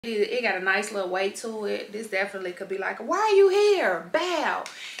It got a nice little weight to it. This definitely could be like, why are you here? Bow.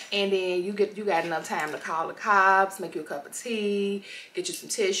 And then you got enough time to call the cops, make you a cup of tea, get you some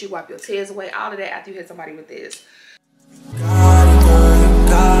tissue, wipe your tears away, all of that after you hit somebody with this.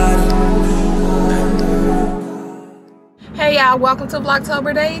 Hey y'all, welcome to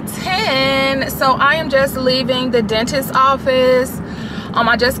Vlogtober day 10. So I am just leaving the dentist's office.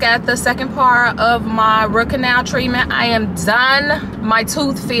 I just got the second part of my root canal treatment. I am done. My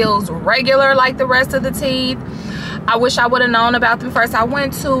tooth feels regular like the rest of the teeth. I wish I would have known about them first. I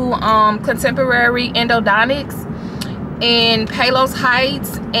went to Contemporary Endodontics in Palos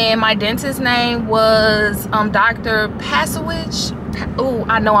Heights, and my dentist's name was Dr. Pasowich. Oh,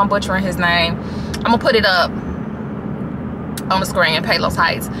 I know I'm butchering his name. I'm gonna put it up on the screen in Palos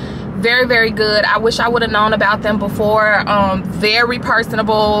Heights. Very, very good. I wish I would have known about them before. Very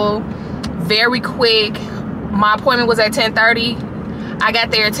personable, very quick. My appointment was at 10:30. I got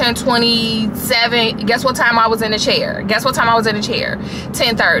there at 10:27. Guess what time I was in the chair?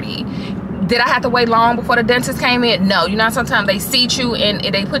 10:30. Did I have to wait long before the dentist came in? No. You know, sometimes they seat you and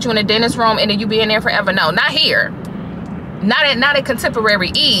they put you in a dentist room and then you be in there forever. No, not here. Not at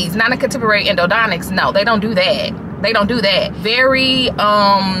Contemporary Ease, not at Contemporary Endodontics. No, they don't do that. They don't do that. Very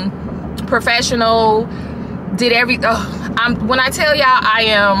professional. Did when I tell y'all I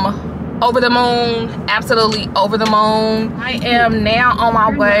am over the moon, absolutely over the moon. I am now on my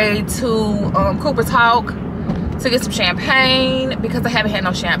way to Cooper's Hawk to get some champagne because I haven't had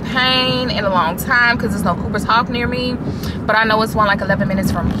no champagne in a long time because there's no Cooper's Hawk near me, but I know it's one like 11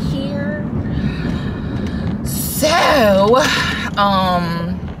 minutes from here. So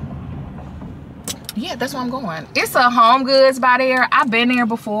yeah, that's where I'm going. It's a Homegoods by there. I've been there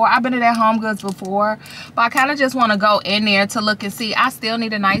before. I've been to that Homegoods before, but I kind of just want to go in there to look and see. I still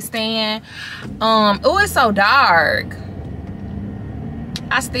need a nightstand. Oh, it's so dark.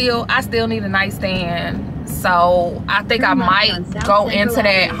 I still need a nightstand. So I think I might go into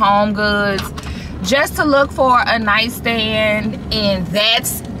that Homegoods just to look for a nightstand, and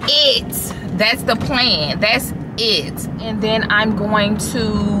that's it. That's the plan. That's it. And then I'm going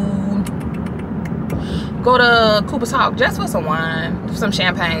to go to Cooper's Hawk just for some wine, some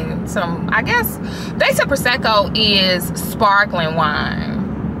champagne, I guess they said Prosecco is sparkling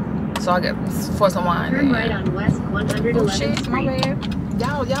wine, so I get for some wine. Turn right on West 111th oh shit, my bad.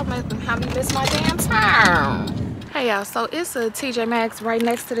 Y'all have me miss my damn time. Hey y'all, so it's a TJmaxx right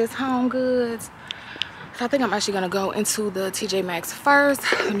next to this Homegoods. So I think I'm actually gonna go into the TJmaxx first.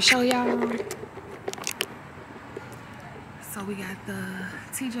 Let me show y'all. So we got the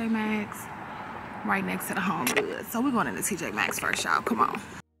TJmaxx right next to the Homegoods. So we're going into TJmaxx first, y'all. Come on.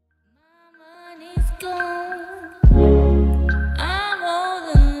 My money's gone. I'm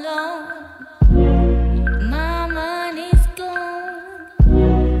all alone. My money's gone.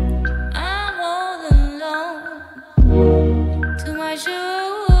 I'm all alone. To my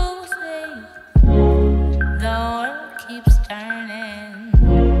shoes, the world keeps turning.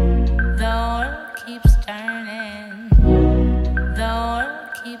 The world keeps turning. The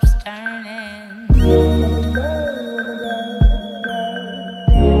world keeps turning.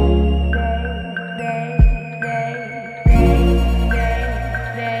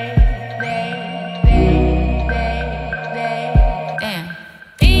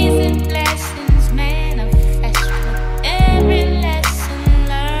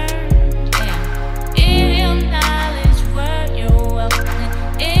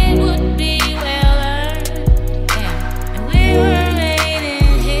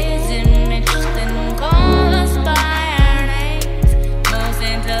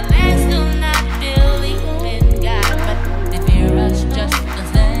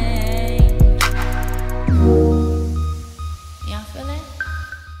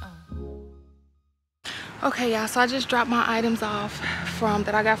 Okay y'all, so I just dropped my items off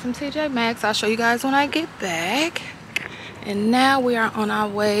that I got from TJmaxx. I'll show you guys when I get back. And now we are on our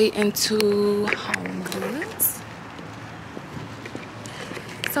way into Homegoods.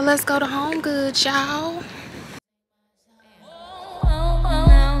 So let's go to Homegoods, y'all.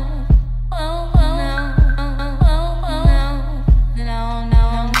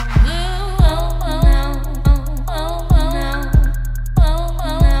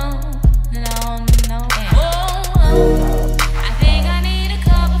 No.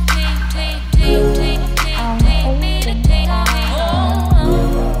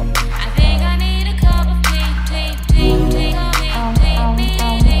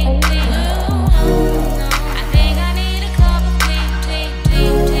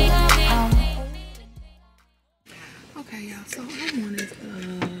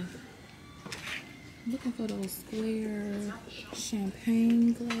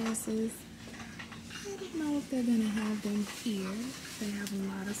 glasses. I don't know if they're gonna have them here. They have a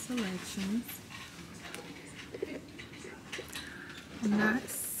lot of selections. I'm not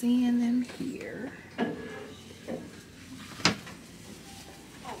seeing them here.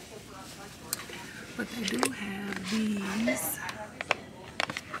 But they do have these.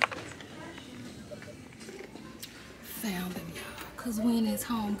 Found them, y'all. Cause when has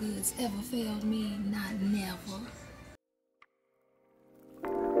Homegoods ever failed me? Not never.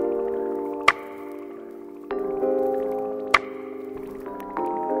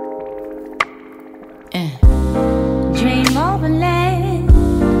 Dream of a land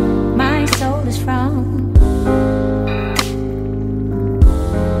my soul is from.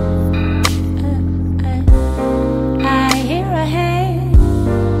 I hear a hand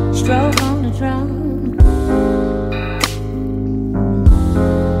stroke on the drum.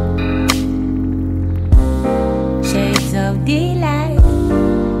 Shades of delight,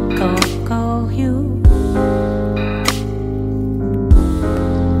 cocoa hue.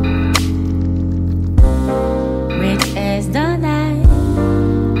 Rich as the night,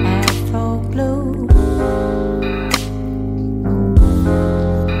 afro blue.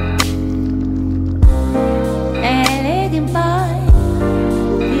 Elegant boy,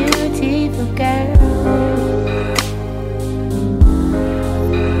 beautiful girl.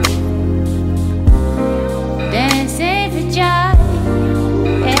 Dancing for joy,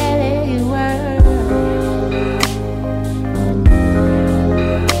 elegant world.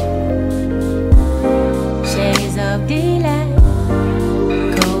 Shades of delight,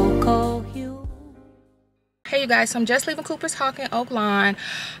 cocoa hue. Hey you guys, so I'm just leaving Cooper's Hawk in Oak Lawn.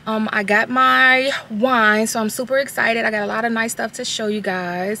 I got my wine, so I'm super excited. I got a lot of nice stuff to show you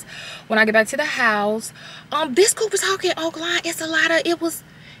guys when I get back to the house. This Cooper's Hawk in Oak Lawn, it was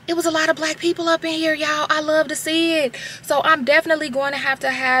a lot of black people up in here, y'all. I love to see it. So I'm definitely going to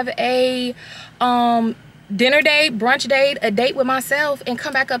have a dinner date, brunch date, a date with myself, and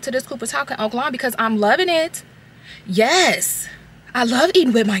come back up to this Cooper's Hawk in Oak Lawn because I'm loving it. Yes, I love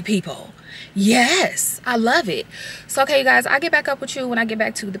eating with my people. Yes, I love it. So okay you guys, I'll get back up with you when I get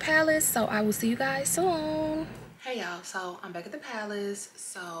back to the palace, so I will see you guys soon. Hey y'all, so I'm back at the palace.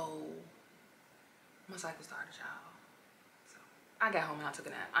 So my cycle started, y'all. So I got home and I took a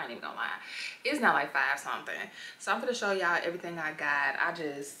nap. I ain't even gonna lie, it's not like 5 something. So I'm gonna show y'all everything I got. I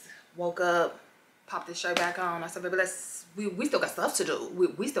just woke up, popped this shirt back on. I said, baby, we still got stuff to do.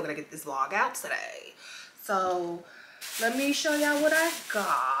 We still gotta get this vlog out today. So let me show y'all what I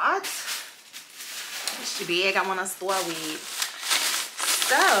got. It's the bag I want to store with.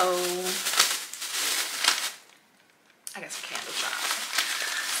 So I got some candles, y'all.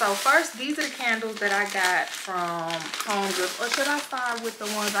 So first, these are the candles that I got from Homegoods. Or should I start with the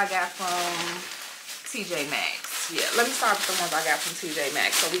ones I got from TJmaxx? Yeah, let me start with the ones I got from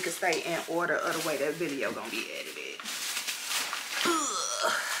TJmaxx so we can stay in order of the way that video gonna be edited.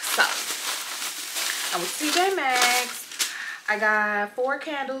 So I'm with TJmaxx. I got 4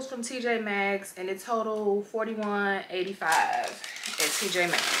 candles from TJmaxx and it total $41.85 at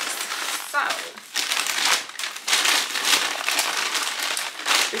TJmaxx. So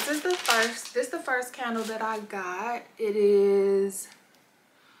this is the first candle that I got. It is,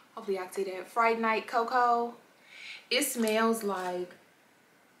 hopefully I can see that, Fright Night Cocoa. It smells like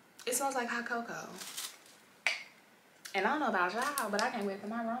hot cocoa. And I don't know about y'all, but I can't wait for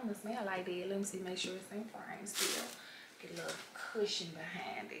my room to smell like that. Let me see, make sure it's in frame still. Get a little cushion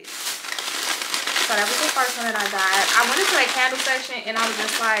behind it. So that was the first one that I got. I went into that candle section and I was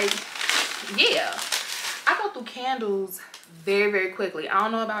just like, yeah. I go through candles very, very quickly. I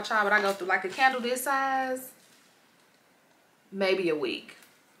don't know about y'all, but I go through like a candle this size, maybe a week,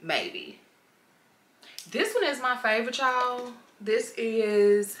 maybe. This one is my favorite, y'all. This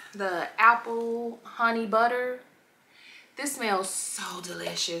is the apple honey butter. This smells so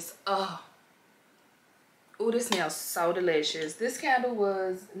delicious. Oh. Ooh, this smells so delicious. This candle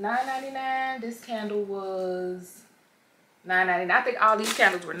was $9.99. This candle was $9.99. I think all these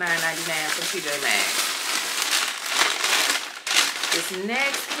candles were $9.99 from TJmaxx. This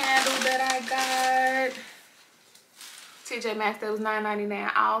next candle that I got, TJmaxx, that was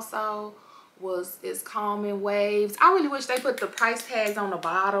 $9.99 also, is Calming Waves. I really wish they put the price tags on the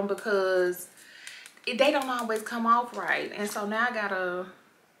bottom because they don't always come off right. And so now I gotta,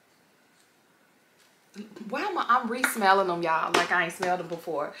 I'm re-smelling them, y'all, like I ain't smelled them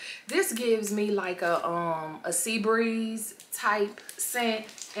before. This gives me like a sea breeze type scent,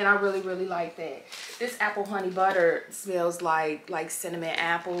 and I really, really like that. This apple honey butter smells like cinnamon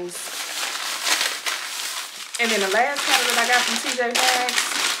apples. And then the last candle that I got from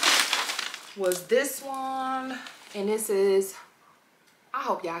TJmaxx was this one, and this is I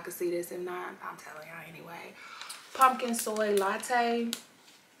hope y'all can see this. If not, I'm telling y'all anyway. Pumpkin soy latte.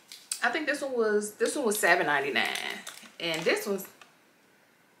 I think this one was $7.99, and this one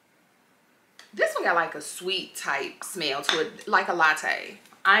got like a sweet type smell to it, like a latte.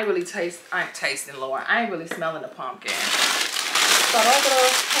 I ain't tasting, Lord. I ain't really smelling the pumpkin. So those are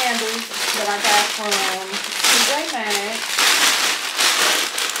those candles that I got from TJmaxx.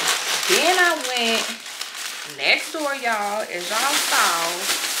 Then I went next door, y'all, as y'all saw,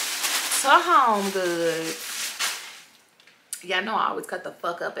 to Homegoods. Y'all know I always cut the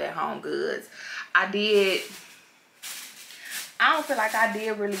fuck up at Homegoods. I don't feel like I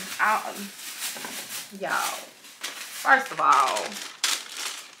did really, y'all. First of all,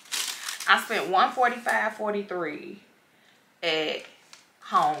 I spent $145.43 at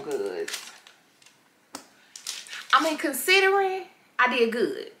Homegoods. I mean, considering I did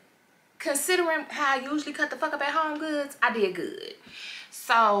good. Considering how I usually cut the fuck up at Homegoods, I did good.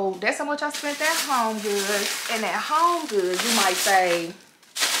 So that's how much I spent at Homegoods. And at Homegoods, you might say,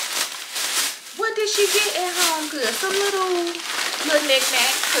 what did she get at Homegoods? Some little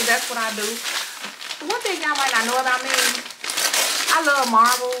knickknacks, because that's what I do. One thing y'all might not know about me, I love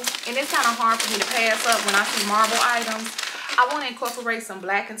marble, and it's kind of hard for me to pass up when I see marble items. I want to incorporate some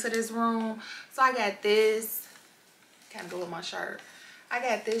black into this room, so I got this. Kind of go with my shirt. I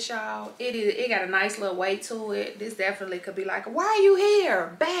got this, y'all. It got a nice little weight to it. This definitely could be like, why are you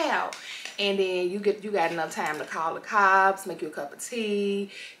here? Bow. And then you got enough time to call the cops, make you a cup of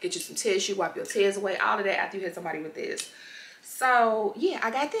tea, get you some tissue, wipe your tears away, all of that after you hit somebody with this. So yeah,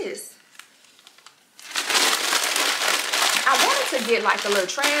 I got this. I wanted to get like a little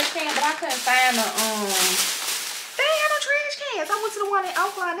trash can, but I couldn't find a they ain't had no trash cans. I went to the one in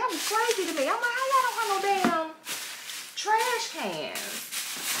Oakland. That was crazy to me. I'm like, how y'all don't have no damn trash cans?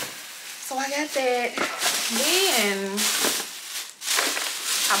 So I got that. Then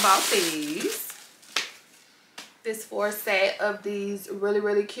I bought these. This 4 set of these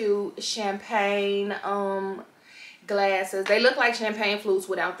really cute champagne glasses. They look like champagne flutes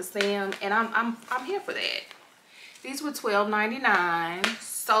without the stem, and I'm here for that. These were $12.99.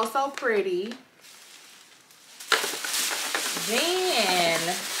 So pretty. Then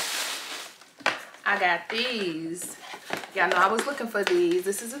I got these. Y'all know I was looking for these.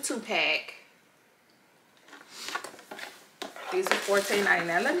 This is a 2-pack. These are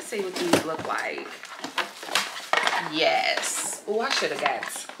 $14.99. Let me see what these look like. Yes. Oh, I should have got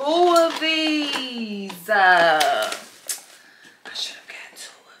 2 of these. I should have got 2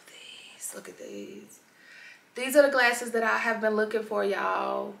 of these. Look at these. These are the glasses that I have been looking for,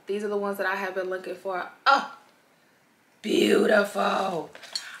 y'all. These are the ones that I have been looking for. Oh, beautiful.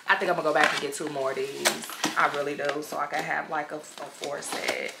 I think I'm gonna go back and get 2 more of these. I really do, so I can have like a 4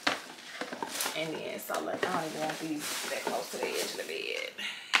 set. And then, so like, I don't even want these that close to the edge of the bed.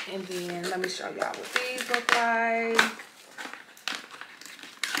 And then let me show y'all what these look like.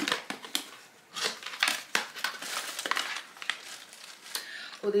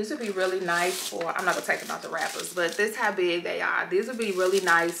 Well, these would be really nice for, I'm not gonna take them out the wrappers, but this how big they are. These would be really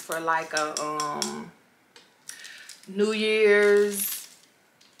nice for like a New Year's,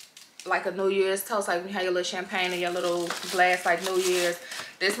 like a New Year's toast, like when you have your little champagne in your little glass like New Year's.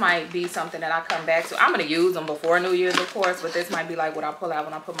 This might be something that I come back to. I'm gonna use them before New Year's, of course, but this might be like what I pull out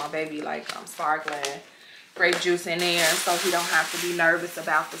when I put my baby like sparkling grape juice in there, so he don't have to be nervous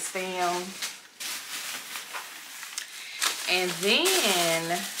about the stem. And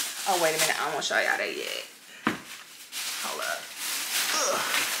then, oh wait a minute, I don't want to show y'all that yet. Hold up. Ugh.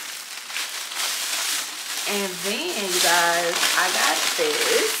 And then, you guys, I got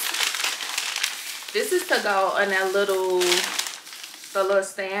this. This is to go on that the little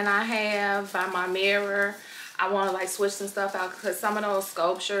stand I have by my mirror. I want to like switch some stuff out because some of those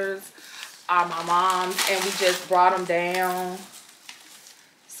sculptures are my mom's, and we just brought them down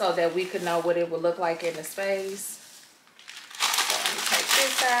so that we could know what it would look like in the space. Take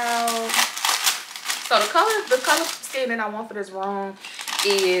this out. So the color scheme that I want for this room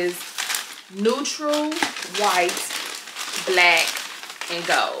is neutral, white, black, and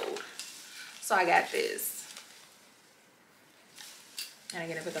gold. So I got this. And I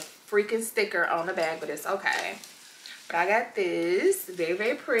get to put the freaking sticker on the bag, but it's okay. But I got this.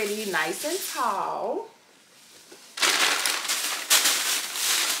 Very pretty, nice and tall.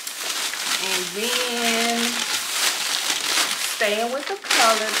 And then staying with the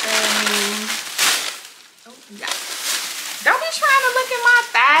color thing. Oh, yeah. Don't be trying to look at my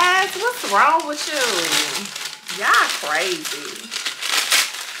thighs. What's wrong with you? Y'all crazy.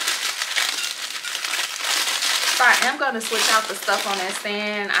 So I am going to switch out the stuff on that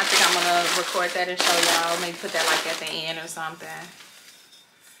stand. I think I'm going to record that and show y'all. Maybe put that like at the end or something.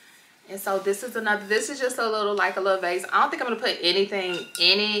 And so this is another, this is just a little, like a little vase. I don't think I'm gonna put anything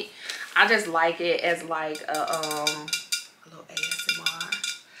in it. I just like it as like a little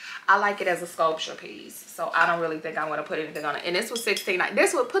ASMR. I like it as a sculpture piece. So I don't really think I'm gonna put anything on it. And this was $16.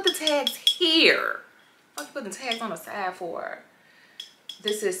 This would put the tags here. What you put the tags on the side for?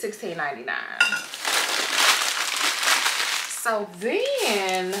 This is $16.99. So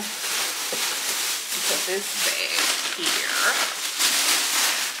then, put this bag here.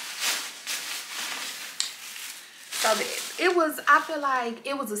 So it was, I feel like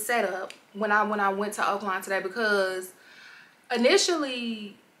it was a setup when I went to Oakland today, because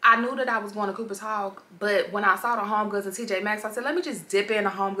initially I knew that I was going to Cooper's Hawk, but when I saw the Homegoods and TJmaxx, I said, let me just dip in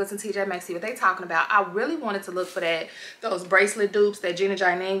the Homegoods and TJmaxx, see what they talking about. I really wanted to look for those bracelet dupes that Gina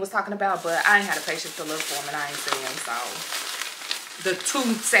Janine was talking about, but I ain't had the patience to look for them, and I ain't seen them. So the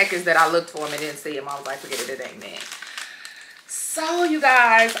 2 seconds that I looked for them and didn't see them, I was like, forget it, it ain't meant. So you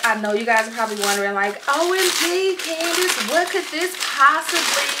guys, I know you guys are probably wondering, like, OMG, Candace, what could this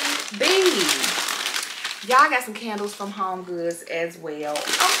possibly be? Y'all got some candles from Homegoods as well.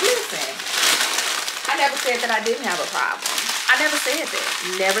 Oh, listen, I never said that I didn't have a problem. I never said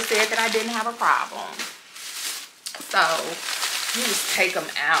that. Never said that I didn't have a problem. So you just take them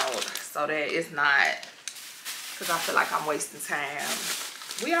out so that it's not, because I feel like I'm wasting time.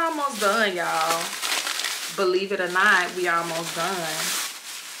 We almost done, y'all. Believe it or not, we almost done.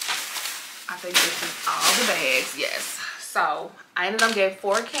 I think this is all the bags. Yes. So I ended up getting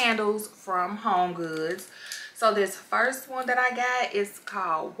 4 candles from Homegoods. So this first one that I got is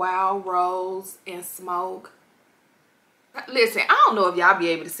called Wild Rose and Smoke. Listen, I don't know if y'all be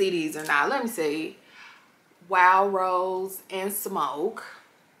able to see these or not. Let me see. Wild Rose and Smoke.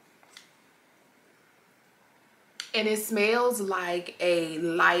 And it smells like a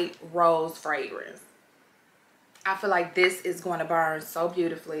light rose fragrance. I feel like this is going to burn so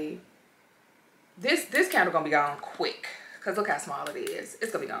beautifully. This candle gonna be gone quick, because look how small it is.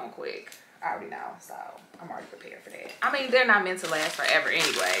 It's gonna be gone quick. I already know, so I'm already prepared for that. I mean, they're not meant to last forever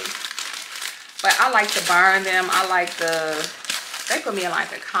anyway, but I like to burn them. I like they put me in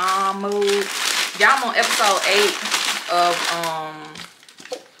like a calm mood. Y'all, I'm on episode 8 of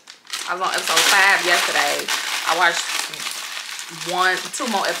I was on episode 5 yesterday. I watched 2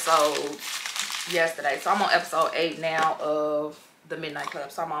 more episodes yesterday, so I'm on episode 8 now of the Midnight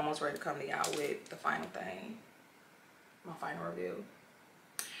Club, so I'm almost ready to come to y'all with the final thing, my final review.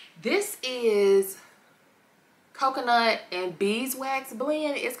 This is coconut and beeswax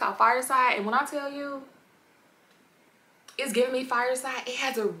blend. It's called Fireside, and when I tell you it's giving me Fireside, it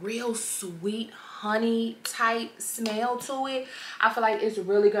has a real sweet honey type smell to it. I feel like it's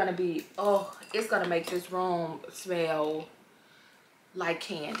really gonna be, oh, it's gonna make this room smell like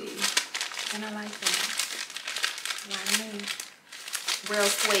candy. And I like that. Like me. Real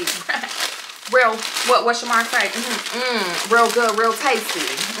sweet. Real, what should I say? Real good, real tasty.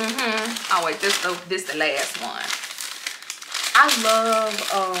 Oh wait, this the last one. I love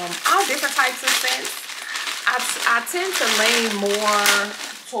all different types of scents. I tend to lean more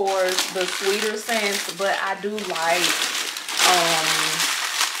towards the sweeter scents, but I do like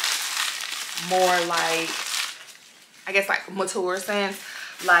more like, I guess, like mature scents,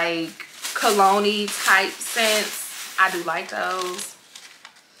 like cologne-y type scents. I do like those.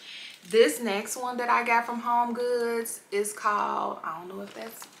 This next one that I got from Homegoods is called, I don't know if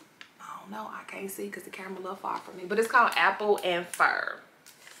that's, I don't know, I can't see because the camera a little far from me, but it's called Apple and Fur.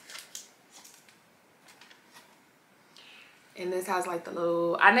 And this has like the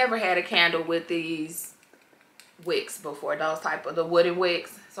little, I never had a candle with these wicks before, those type of the wooden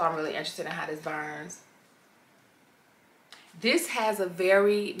wicks, so I'm really interested in how this burns. This has a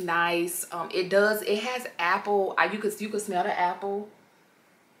very nice, it has apple. You could smell the apple.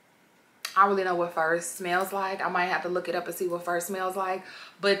 I don't really know what fur smells like. I might have to look it up and see what fur smells like.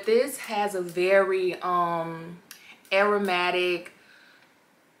 But this has a very aromatic,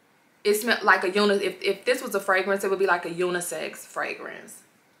 it smells like a if this was a fragrance, it would be like a unisex fragrance.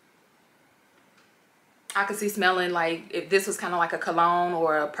 I could see smelling like, if this was kind of like a cologne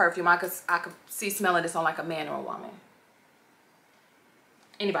or a perfume, I could see smelling this on like a man or a woman.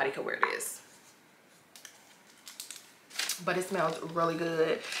 Anybody could wear this. But it smells really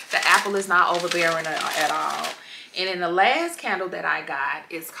good. The apple is not overbearing at all. And then the last candle that I got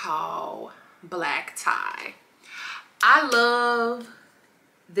is called Black Tie. I love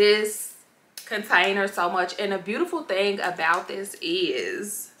this container so much, and the beautiful thing about this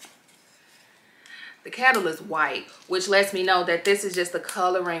is the candle is white, which lets me know that this is just the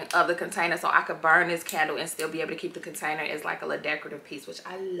coloring of the container, so I could burn this candle and still be able to keep the container as like a little decorative piece, which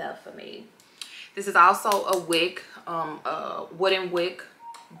I love for me. This is also a wick, a wooden wick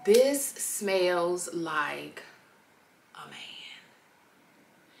This smells like a man.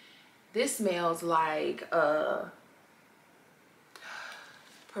 This smells like a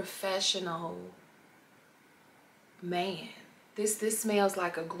professional man. This smells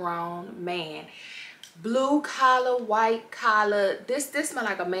like a grown man. Blue collar, white collar. This smells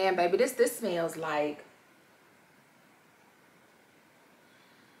like a man, baby. This smells like,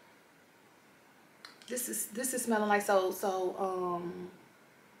 this is smelling like so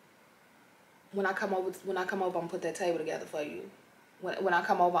when I come over, I'm gonna put that table together for you. When I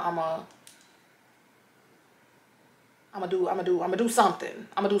come over, I'm gonna do something.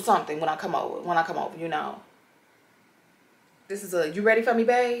 I'm gonna do something when I come over, you know. This is you ready for me,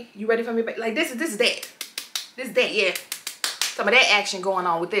 babe? You ready for me, babe? Like this is that. This is that, yeah. Some of that action going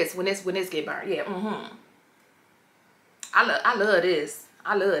on with this when this get burned. Yeah, I love this.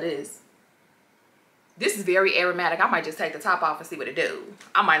 I love this. This is very aromatic. I might just take the top off and see what it do.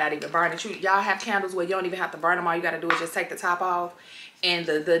 I might not even burn it. Y'all have candles where you don't even have to burn them. All you gotta do is just take the top off, and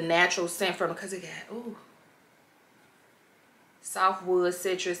the natural scent from it, because it got, ooh, soft wood,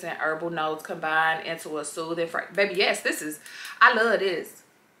 citrus, and herbal notes combined into a soothing fragrance. Baby, yes, this is, I love this.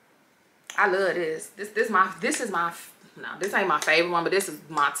 I love this. This is my, no, this ain't my favorite one, but this is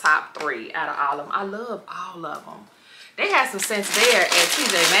my top 3 out of all of them. I love all of them. They had some scents there at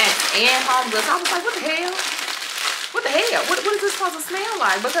TJmaxx and Homegoods. I was like, what the hell? What the hell? What is this supposed to smell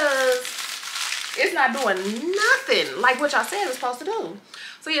like? Because it's not doing nothing like what y'all said it's supposed to do.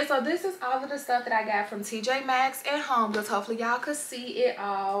 So yeah, so this is all of the stuff that I got from TJmaxx and Homegoods. Hopefully y'all could see it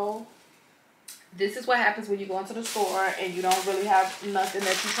all. This is what happens when you go into the store and you don't really have nothing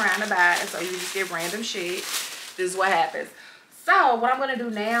that you're trying to buy, and so you just get random shit. This is what happens. So what I'm going to do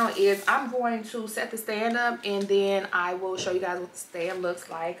now is I'm going to set the stand up, and then I will show you guys what the stand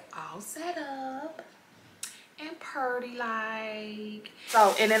looks like all set up and purty like.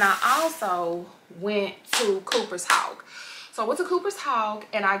 So, and then I also went to Cooper's Hawk. So I went to Cooper's Hawk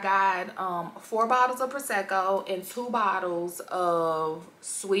and I got 4 bottles of Prosecco and 2 bottles of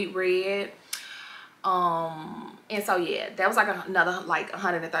Sweet Red. And so yeah, that was like another like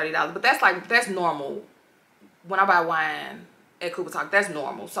 $130, but that's normal. When I buy wine at Cooper's Hawk, that's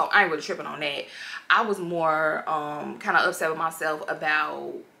normal, so I ain't really tripping on that. I was more kind of upset with myself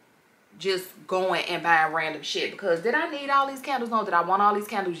about just going and buying random shit, because did I need all these candles? No. Did I want all these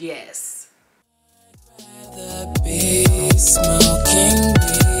candles? Yes. I'd rather be smoking